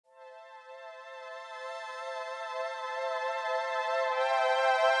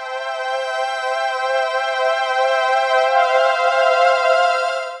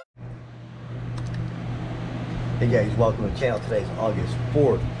Hey guys, welcome to the channel. Today is August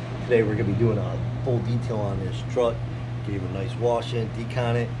 4th. Today we're going to be doing a full detail on this truck. Give it a nice wash in,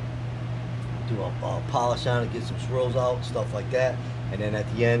 decon it, do a polish on it, get some swirls out, stuff like that. And then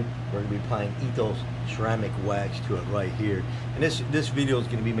at the end, we're going to be applying Ethos Ceramic wax to it right here. And this video is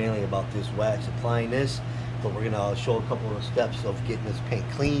going to be mainly about this wax, applying this. But we're going to show a couple of steps of getting this paint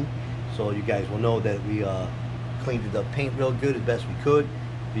clean. So you guys will know that we cleaned the paint real good as best we could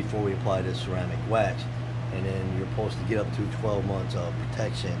before we apply this ceramic wax. And then you're supposed to get up to 12 months of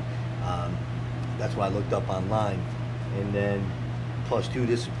protection. That's what I looked up online. And then plus two,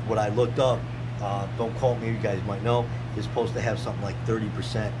 this is what I looked up. Don't quote me, you guys might know. It's supposed to have something like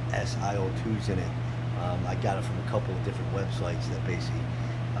 30% SiO2s in it. I got it from a couple of different websites that basically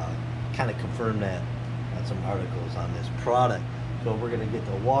kind of confirm that on some articles on this product. So we're gonna get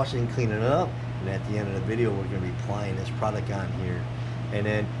the washing, cleaning it up, and at the end of the video, we're gonna be applying this product on here. And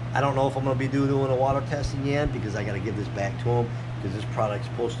then I don't know if I'm going to be doing a water testing yet, because I got to give this back to him, because this product's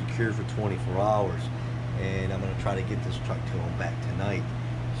supposed to cure for 24 hours. And I'm going to try to get this truck to him back tonight.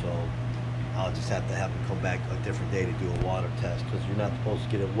 So I'll just have to have him come back a different day to do a water test, because you're not supposed to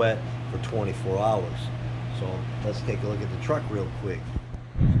get it wet for 24 hours. So let's take a look at the truck real quick.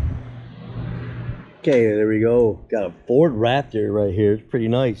 Okay, there we go. Got a Ford Raptor right here. It's pretty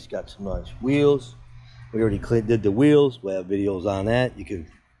nice. Got some nice wheels. We already did the wheels. We have videos on that. You can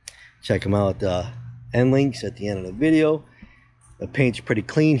check them out at the end links at the end of the video. The paint's pretty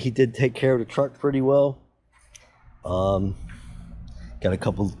clean. He did take care of the truck pretty well. Got a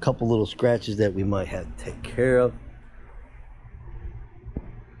couple little scratches that we might have to take care of.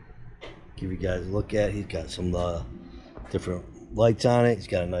 Give you guys a look at. He's got some different lights on it. He's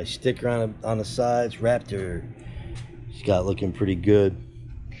got a nice sticker on the sides. Raptor. He's got looking pretty good.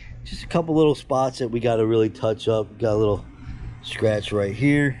 Just a couple little spots that we got to really touch up. Got a little scratch right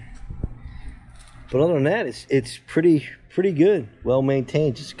here, but other than that, it's pretty good, well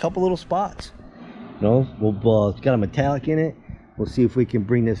maintained. Just a couple little spots. You know, it's got a metallic in it. We'll see if we can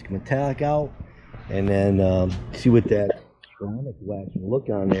bring this metallic out, and then see what that ceramic wax will look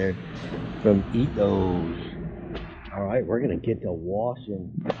on there from Ethos. All right, we're gonna get to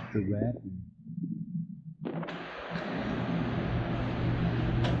washing the Raptor.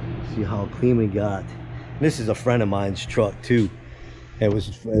 See how clean we got. This is a friend of mine's truck too. It was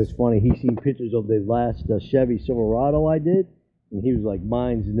funny. He seen pictures of the last Chevy Silverado I did, and he was like,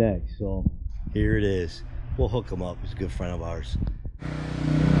 "Mine's next." So here it is. We'll hook him up. He's a good friend of ours.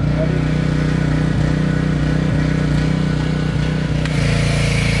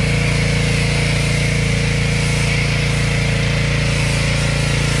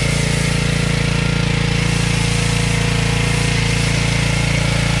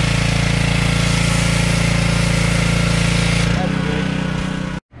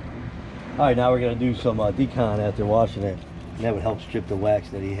 All right, now we're gonna do some decon after washing it, and that would help strip the wax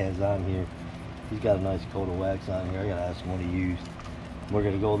that he has on here. He's got a nice coat of wax on here. I gotta ask him what he used. We're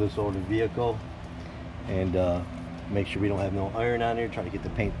gonna go this over the vehicle and make sure we don't have no iron on here. Try to get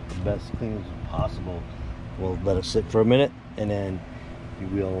the paint the best clean as possible. We'll let it sit for a minute, and then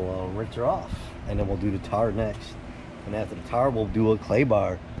we'll rinse her off, and then we'll do the tar next. And after the tar, we'll do a clay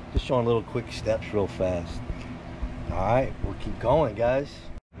bar. Just showing little quick steps real fast. All right, we'll keep going, guys.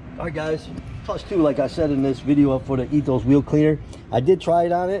 All right, guys, plus two, like I said in this video for the Ethos wheel cleaner, I did try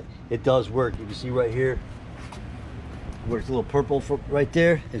it on it. It does work. You can see right here where it's a little purple right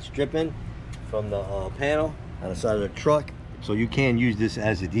there. It's dripping from the panel on the side of the truck. So you can use this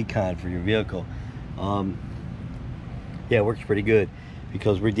as a decon for your vehicle. Yeah, it works pretty good,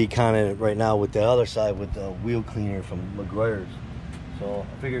 because we're deconning it right now with the other side with the wheel cleaner from McGuire's. So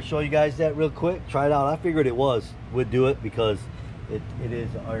I figured show you guys that real quick. Try it out. I figured would do it, because it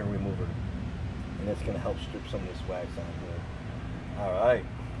is an iron remover, and that's going to help strip some of this wax on here. All right.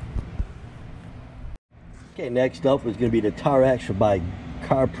 Okay, next up is going to be the tar action by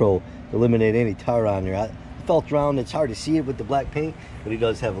CarPro to eliminate any tar on there. I felt around, it's hard to see it with the black paint, but it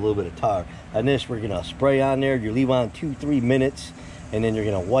does have a little bit of tar. On this, we're going to spray on there. You leave on 2-3 minutes, and then you're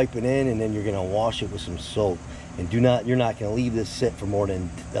going to wipe it in, and then you're going to wash it with some soap. And you're not going to leave this sit for more than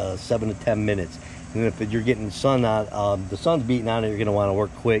 7 to 10 minutes. And if you're getting sun on, the sun's beating on it, you're going to want to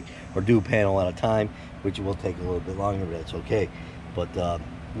work quick or do a panel at a time, which will take a little bit longer, but that's okay. But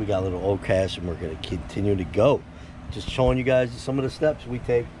we got a little old cast, and we're going to continue to go. Just showing you guys some of the steps we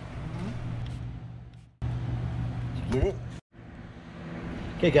take. Did you get it?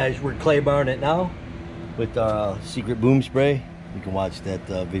 Okay, guys, we're clay barring it now with our secret boom spray. You can watch that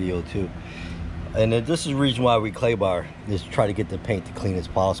video too. And this is the reason why we clay bar, is to try to get the paint as clean as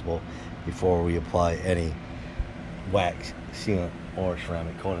possible before we apply any wax, sealant, or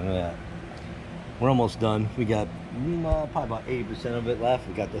ceramic coating to that. we're almost done. We got probably about 80% of it left.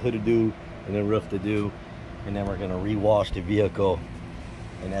 We got the hood to do and the roof to do, and then we're gonna rewash the vehicle,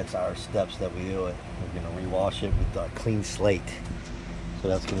 and that's our steps that we do it. We're gonna rewash it with a clean slate. So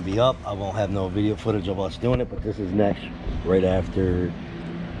that's gonna be up. I won't have no video footage of us doing it, but this is next, right after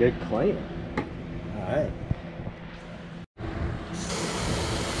good clean. All right.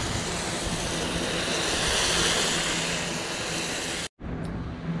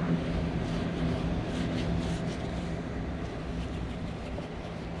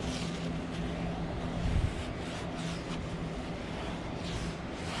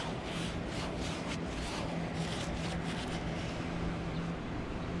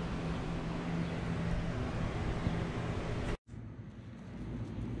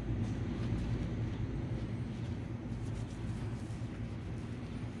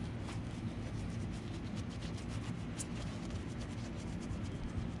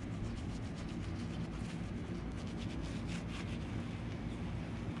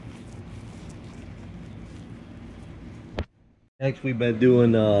 Next, we've been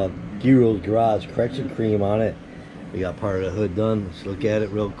doing Giro's Garage correction cream on it. We got part of the hood done. Let's look at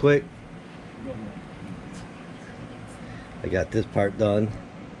it real quick. I got this part done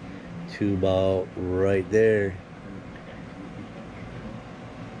to about right there.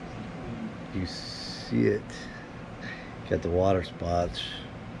 You see it. Got the water spots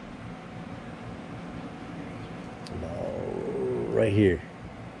about right here.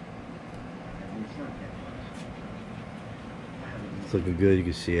 It's looking good, you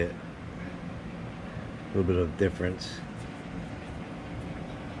can see it. A little bit of difference.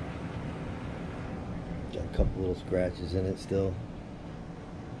 Got a couple little scratches in it still.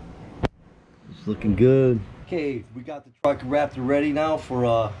 It's looking good. Okay, we got the truck Raptor ready now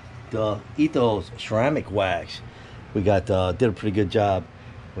for the Ethos Ceramic wax. We got did a pretty good job.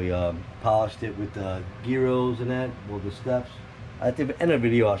 We polished it with the gyros and that, well, the steps. At the end of the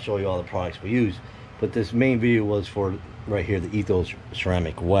video, I'll show you all the products we use. But this main video was for right here, the Ethos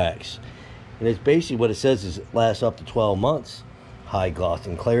Ceramic wax. And it's basically what it says is it lasts up to 12 months. High gloss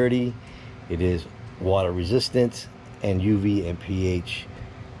and clarity. It is water resistant and UV and pH.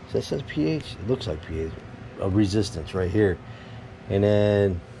 So it says pH? It looks like pH. Resistance right here. And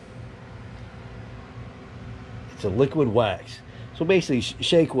then it's a liquid wax. So basically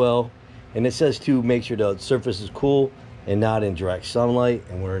shake well. And it says to make sure the surface is cool and not in direct sunlight.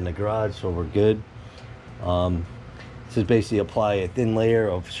 And we're in the garage, so we're good. This is basically apply a thin layer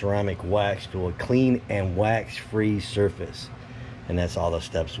of ceramic wax to a clean and wax-free surface. And that's all the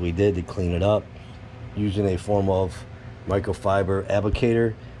steps we did to clean it up. Using a form of microfiber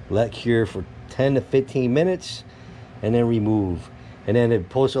applicator. Let cure for 10 to 15 minutes and then remove. And then it's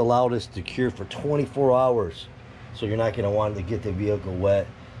supposed to allow this to cure for 24 hours. So you're not going to want to get the vehicle wet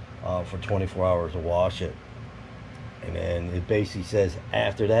for 24 hours to wash it. And then it basically says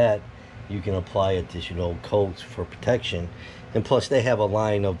after that, you can apply additional coats for protection. And plus they have a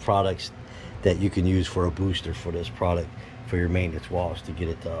line of products that you can use for a booster for this product for your maintenance wash to get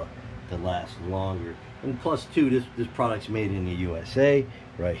it to last longer. And plus too, this product's made in the USA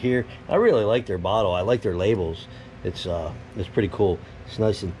right here. I really like their bottle. I like their labels. It's pretty cool. It's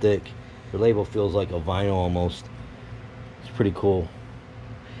nice and thick. The label feels like a vinyl almost. It's pretty cool.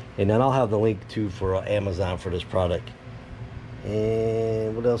 And then I'll have the link too for Amazon for this product.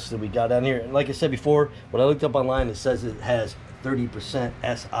 And what else did we got down here? Like I said before, when I looked up online, it says it has 30%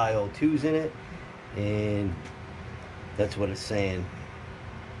 SiO2s in it, and that's what it's saying.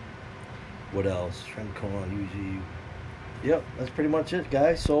 What else? Trying to come on, usually. Yep, that's pretty much it,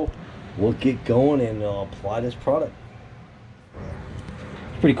 guys. So we'll get going and apply this product.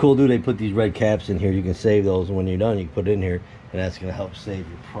 It's pretty cool, dude. They put these red caps in here. You can save those, and when you're done, you can put it in here, and that's gonna help save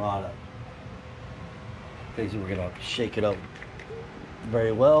your product. Basically, we're gonna shake it up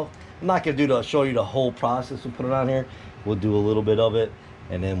very well. I'm not gonna show you the whole process and put it on here. We'll do a little bit of it,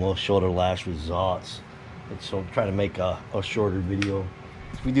 and then we'll show the last results. And so try to make a shorter video.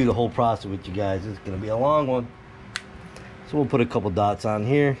 If we do the whole process with you guys, it's gonna be a long one. So we'll put a couple dots on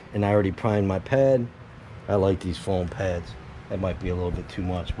here, and I already primed my pad. I like these foam pads. That might be a little bit too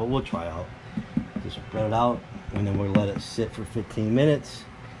much, but we'll try out. Just spread it out, and then we'll let it sit for 15 minutes.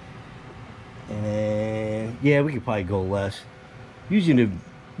 And then, yeah, we could probably go less. Usually in the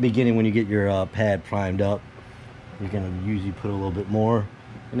beginning, when you get your pad primed up, you're gonna usually put a little bit more,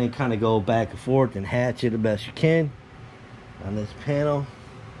 and then kind of go back and forth and hatch it the best you can on this panel.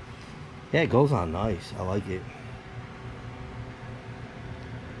 Yeah, it goes on nice. I like it.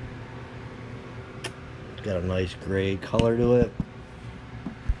 It's got a nice gray color to it.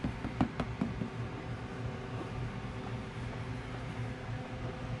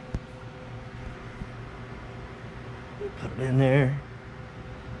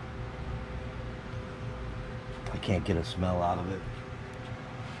 can't get a smell out of it.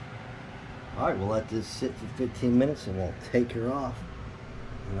 Alright, we'll let this sit for 15 minutes and we'll take her off.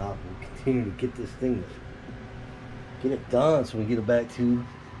 And we'll continue to get this thing, get it done so we get it back to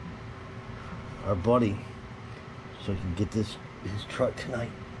our buddy so he can get his truck tonight.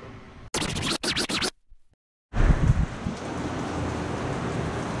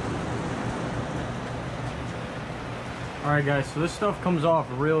 Alright guys, so this stuff comes off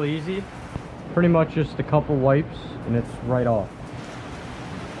real easy. Pretty much just a couple wipes and it's right off.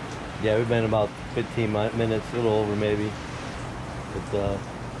 Yeah, we've been about 15 minutes, a little over maybe. But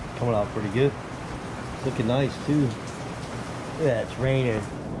coming out pretty good. It's looking nice too. Look at that, it's raining.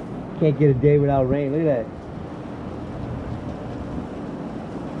 Can't get a day without rain, look at that.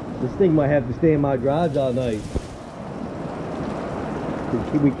 This thing might have to stay in my garage all night.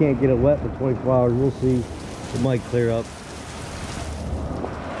 We can't get it wet for 24 hours, we'll see. It might clear up.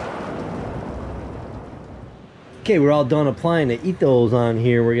 Okay, we're all done applying the Ethos on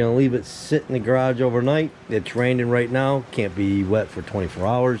here. We're gonna leave it sit in the garage overnight. It's raining right now. Can't be wet for 24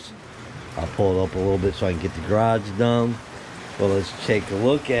 hours. I'll pull it up a little bit so I can get the garage done. Well, let's take a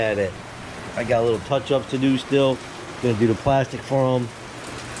look at it. I got a little touch-ups to do still. Gonna do the plastic for them.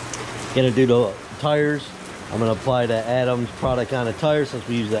 Gonna do the tires. I'm gonna apply the Adams product on the tires since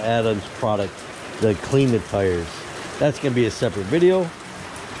we use the Adams product to clean the tires. That's gonna be a separate video.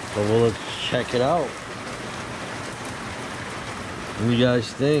 So let's check it out. What do you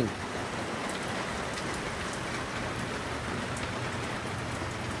guys think?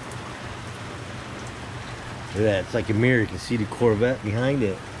 Look at that, it's like a mirror. You can see the Corvette behind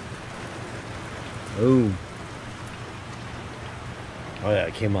it. Oh. Oh yeah,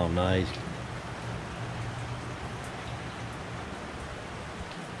 it came out nice.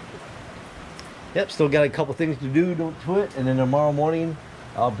 Yep, still got a couple things to do to it, and then tomorrow morning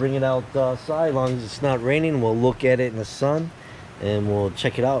I'll bring it outside. As long as it's not raining, we'll look at it in the sun and we'll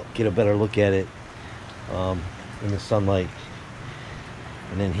check it out, get a better look at it in the sunlight,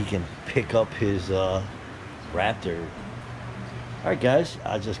 and then he can pick up his Raptor. Alright guys,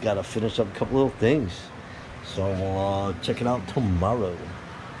 I just gotta finish up a couple little things, so we'll check it out tomorrow.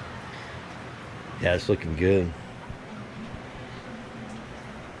 Yeah, it's looking good.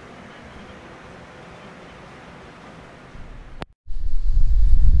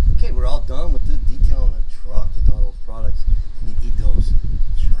 Okay, we're all done with the detail on the truck with all those products and the Ethos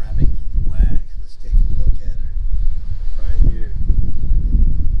Ceramic wax. Let's take a look at her right here.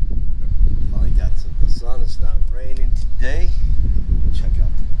 Finally got some the sun. It's not raining today. Check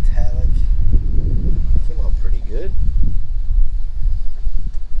out the metallic. Came out pretty good.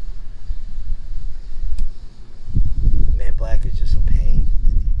 Man, black is just a pain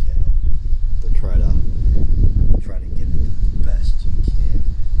to detail. To try to get it the best you can.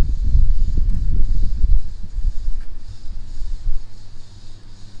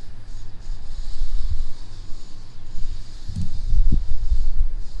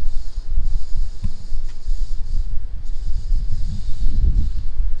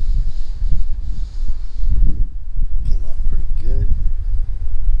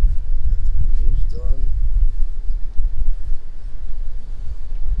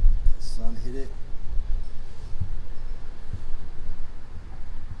 Hit it.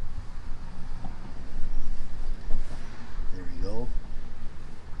 There we go.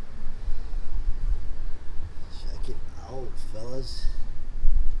 Check it out, fellas.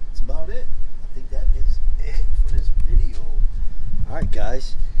 That's about it. I think that is it for this video. Alright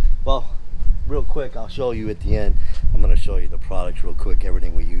guys, well, real quick, I'll show you at the end. I'm going to show you the products real quick,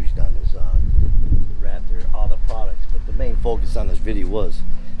 everything we used on this Raptor, all the products, but the main focus on this video was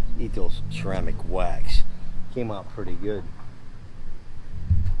Ethos Ceramic wax. Came out pretty good.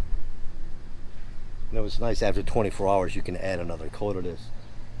 And it was nice, after 24 hours you can add another coat of this,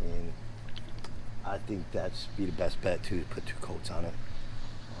 and I think that's be the best bet to put 2 coats on it.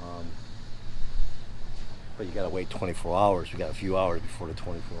 But you gotta wait 24 hours. We got a few hours before the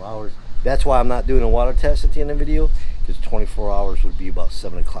 24 hours. That's why I'm not doing a water test at the end of the video, because 24 hours would be about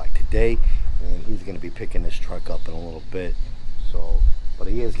 7 o'clock today, and he's gonna be picking this truck up in a little bit. So but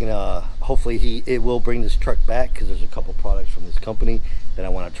he is gonna, hopefully it will bring this truck back, because there's a couple products from this company that I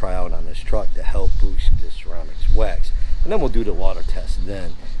want to try out on this truck to help boost this ceramics wax, and then we'll do the water test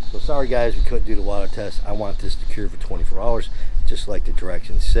then. So sorry guys, we couldn't do the water test. I want this to cure for 24 hours, just like the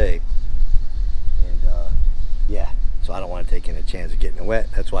directions say. And yeah, so I don't want to take any chance of getting it wet.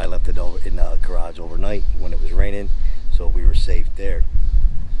 That's why I left it over in the garage overnight when it was raining, so we were safe there.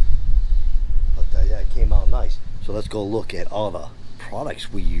 But yeah, it came out nice. So let's go look at all the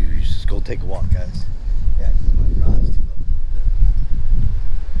products we use. Let's go take a walk, guys. Yeah, my garage too.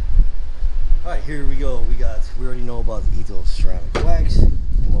 All right, here here we go. We already know about the Ethos Ceramic wax,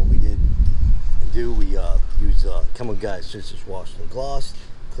 and what we did do, we use Chemical Guys Scissors Wash and Gloss,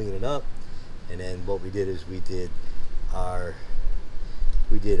 clean it up, and then what we did is we did our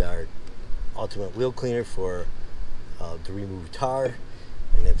ultimate wheel cleaner for to remove tar,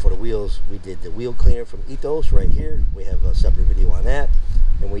 and then for the wheels we did the wheel cleaner from Ethos right here. We have a separate video on that,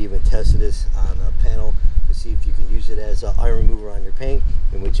 and we even tested this on a panel to see if you can use it as an iron remover on your paint,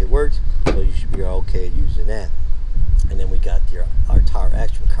 in which it works, so you should be okay using that. And then we got our Tar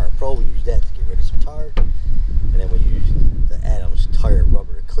Action Car Pro. We used that to get rid of some tar, and then we used the Adams Tire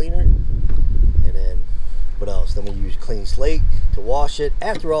Rubber Cleaner, and then what else? Then we used Clean Slate to wash it.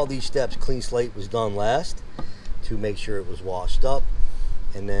 After all these steps, Clean Slate was done last to make sure it was washed up,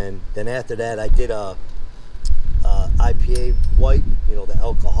 and then after that I did a IPA wipe, you know, the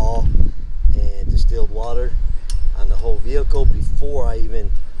alcohol and distilled water on the whole vehicle before I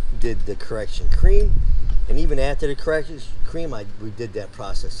even did the correction cream. And even after the correction cream, we did that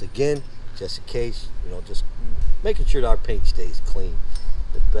process again, just in case, you know, just making sure that our paint stays clean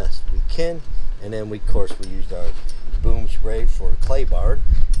the best we can. And then of course we used our boom spray for clay bar,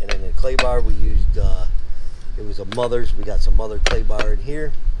 and then in clay bar we used it was a Mother's. We got some Mother clay bar in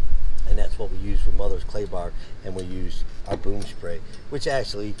here, and that's what we used for Mother's clay bar. And we used our boom spray, which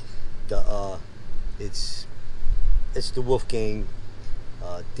actually it's the Wolfgang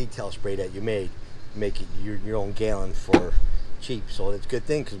detail spray that you made. Make it your own gallon for cheap, so it's a good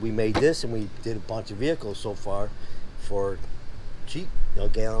thing, because we made this and we did a bunch of vehicles so far for cheap, you know, a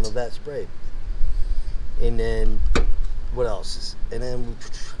gallon of that spray. And then what else? And then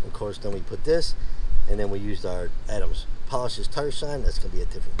of course then we put this, and then we used our Adams Polishes Tire Shine. That's gonna be a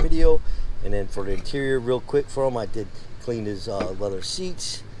different video. And then for the interior, real quick for him, I did clean his leather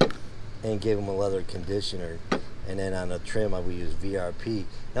seats and gave him a leather conditioner. And then on the trim, we used VRP.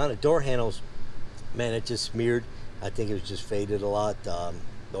 Now on the door handles, man, it just smeared. I think it was just faded a lot,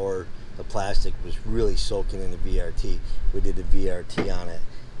 or the plastic was really soaking in the VRT. We did the VRT on it,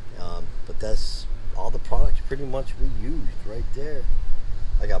 but that's all the products pretty much we used right there.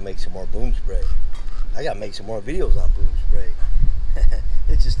 I gotta make some more boom spray. I gotta make some more videos on boom spray.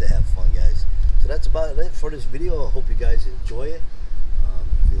 It's just to have fun, guys. So that's about it for this video. I hope you guys enjoy it.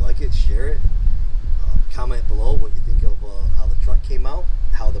 If you like it, share it. Comment below what you think of how the truck came out,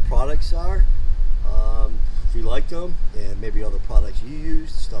 how the products are, if you liked them, and maybe other products you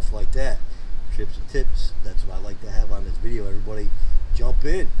used, stuff like that. Trips and tips, that's what I like to have on this video. Everybody jump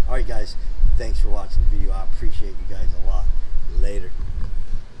in. Alright guys, thanks for watching the video. I appreciate you guys a lot. Later.